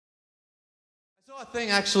I saw a thing,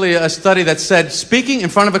 actually, a study that said speaking in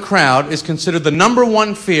front of a crowd is considered the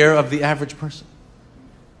 #1 fear of the average person.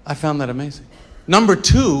 I found that amazing. Number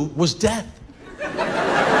 2 was death.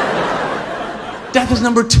 Death is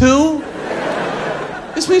number 2?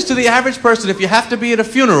 This means to the average person, if you have to be at a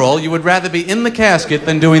funeral, you would rather be in the casket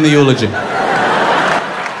than doing the eulogy.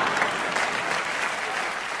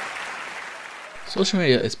 Social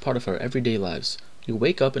media is part of our everyday lives. You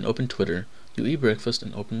wake up and open Twitter. You eat breakfast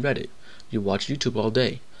and open Reddit. You watch YouTube all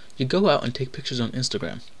day. You go out and take pictures on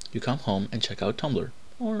Instagram. You come home and check out Tumblr.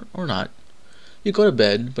 Or not. You go to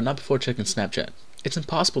bed, but not before checking Snapchat. It's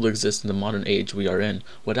impossible to exist in the modern age we are in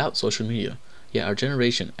without social media. Yet our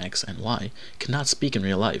generation, X and Y, cannot speak in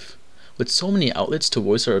real life. With so many outlets to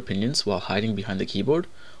voice our opinions while hiding behind the keyboard,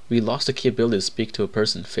 we lost the capability to speak to a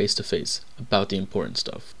person face to face about the important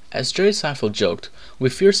stuff. As Jerry Seinfeld joked, we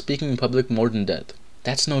fear speaking in public more than death.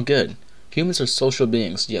 That's no good. Humans are social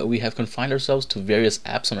beings, yet we have confined ourselves to various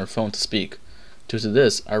apps on our phone to speak. Due to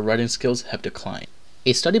this, our writing skills have declined.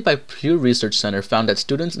 A study by Pew Research Center found that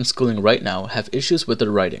students in schooling right now have issues with their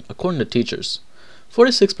writing, according to teachers.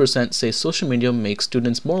 46% say social media makes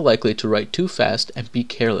students more likely to write too fast and be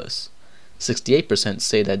careless. 68%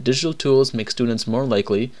 say that digital tools make students more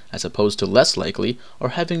likely, as opposed to less likely, or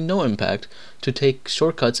having no impact, to take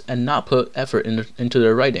shortcuts and not put effort into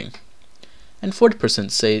their writing. And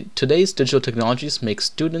 40% say today's digital technologies make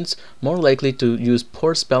students more likely to use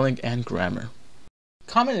poor spelling and grammar.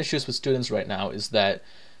 Common issues with students right now is that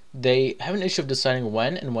they have an issue of deciding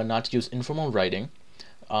when and when not to use informal writing.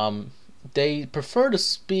 They prefer to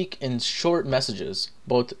speak in short messages,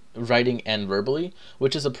 both writing and verbally,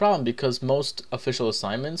 which is a problem because most official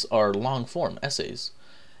assignments are long-form essays.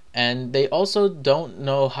 And they also don't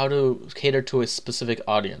know how to cater to a specific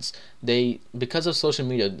audience. Because of social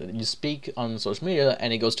media, you speak on social media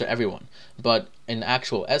and it goes to everyone. But in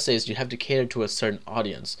actual essays, you have to cater to a certain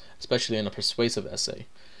audience, especially in a persuasive essay.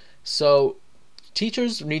 So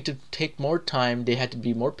teachers need to take more time. They had to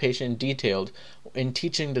be more patient and detailed in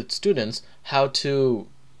teaching the students how to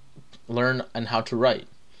learn and how to write.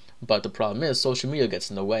 But the problem is social media gets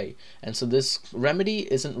in the way. And so this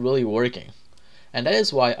remedy isn't really working. And that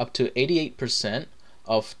is why up to 88%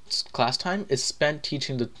 of class time is spent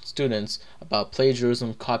teaching the students about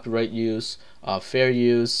plagiarism, copyright use, fair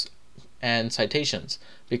use, and citations.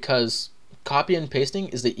 Because copy and pasting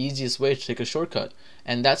is the easiest way to take a shortcut.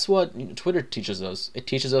 And that's what Twitter teaches us. It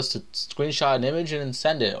teaches us to screenshot an image and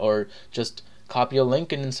send it, or just copy a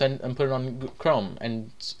link and put it on Chrome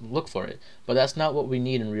and look for it. But that's not what we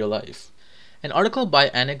need in real life. An article by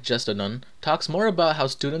Anik Gestanon talks more about how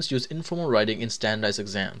students use informal writing in standardized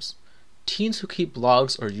exams. Teens who keep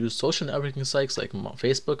blogs or use social networking sites like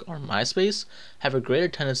Facebook or MySpace have a greater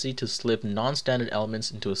tendency to slip non-standard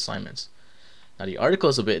elements into assignments. Now the article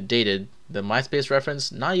is a bit dated. The MySpace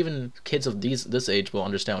reference, not even kids of this age will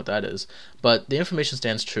understand what that is, but the information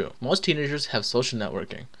stands true. Most teenagers have social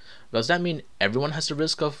networking. Does that mean everyone has the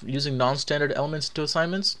risk of using non-standard elements into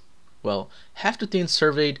assignments? Well, half the teens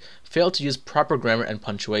surveyed failed to use proper grammar and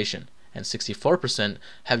punctuation, and 64%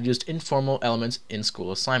 have used informal elements in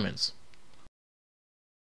school assignments.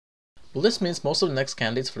 Well, this means most of the next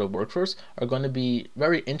candidates for the workforce are going to be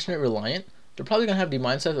very internet reliant. They're probably going to have the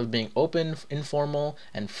mindset of being open, informal,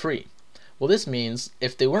 and free. Well, this means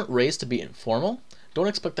if they weren't raised to be informal, don't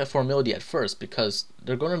expect that formality at first, because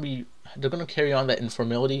they're going to carry on that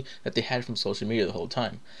informality that they had from social media the whole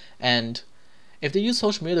time. And if they use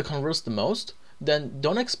social media to converse the most, then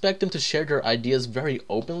don't expect them to share their ideas very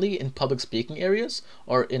openly in public speaking areas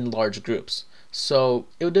or in large groups. So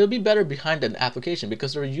they'll be better behind an application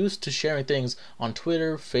because they're used to sharing things on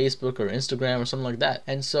Twitter, Facebook, or Instagram or something like that.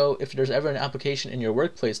 And so if there's ever an application in your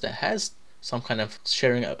workplace that has some kind of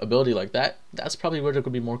sharing ability like that, that's probably where they're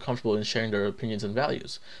going to be more comfortable in sharing their opinions and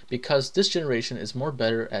values. Because this generation is more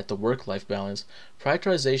better at the work-life balance,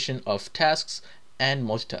 prioritization of tasks, and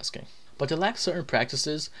multitasking. But they lack certain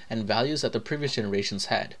practices and values that the previous generations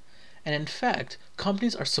had. And in fact,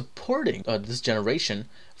 companies are supporting this generation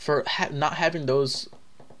for not having those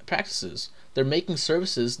practices. They're making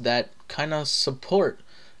services that kind of support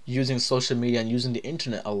using social media and using the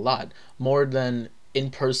internet a lot more than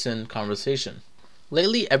in-person conversation.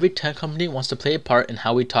 Lately, every tech company wants to play a part in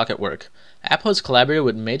how we talk at work. Apple has collaborated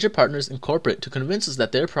with major partners in corporate to convince us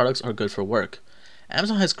that their products are good for work.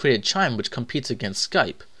 Amazon has created Chime, which competes against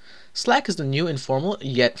Skype. Slack is the new informal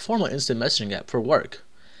yet formal instant messaging app for work.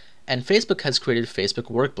 And Facebook has created Facebook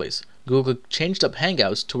Workplace. Google changed up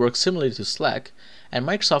Hangouts to work similarly to Slack, and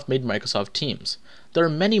Microsoft made Microsoft Teams. There are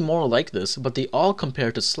many more like this, but they all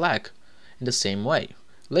compare to Slack in the same way.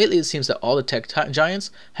 Lately, it seems that all the tech giants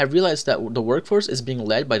have realized that the workforce is being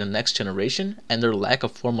led by the next generation and their lack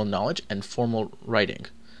of formal knowledge and formal writing.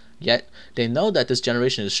 Yet, they know that this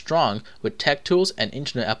generation is strong with tech tools and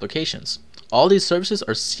internet applications. All these services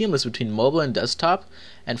are seamless between mobile and desktop,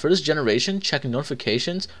 and for this generation, checking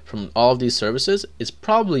notifications from all of these services is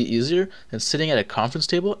probably easier than sitting at a conference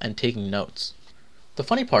table and taking notes. The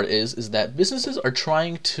funny part is that businesses are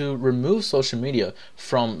trying to remove social media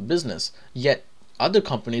from business, yet other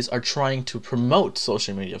companies are trying to promote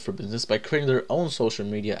social media for business by creating their own social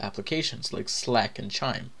media applications like Slack and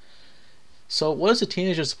Chime. So what is a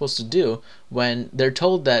teenager supposed to do when they're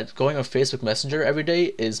told that going on Facebook Messenger every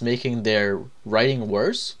day is making their writing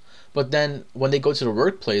worse, but then when they go to the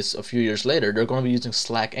workplace a few years later, they're going to be using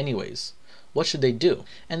Slack anyways? What should they do?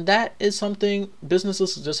 And that is something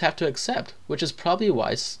businesses just have to accept, which is probably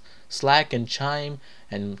why Slack and Chime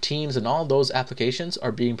and Teams and all those applications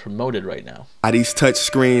are being promoted right now. How these touch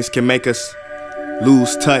screens can make us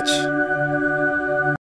lose touch.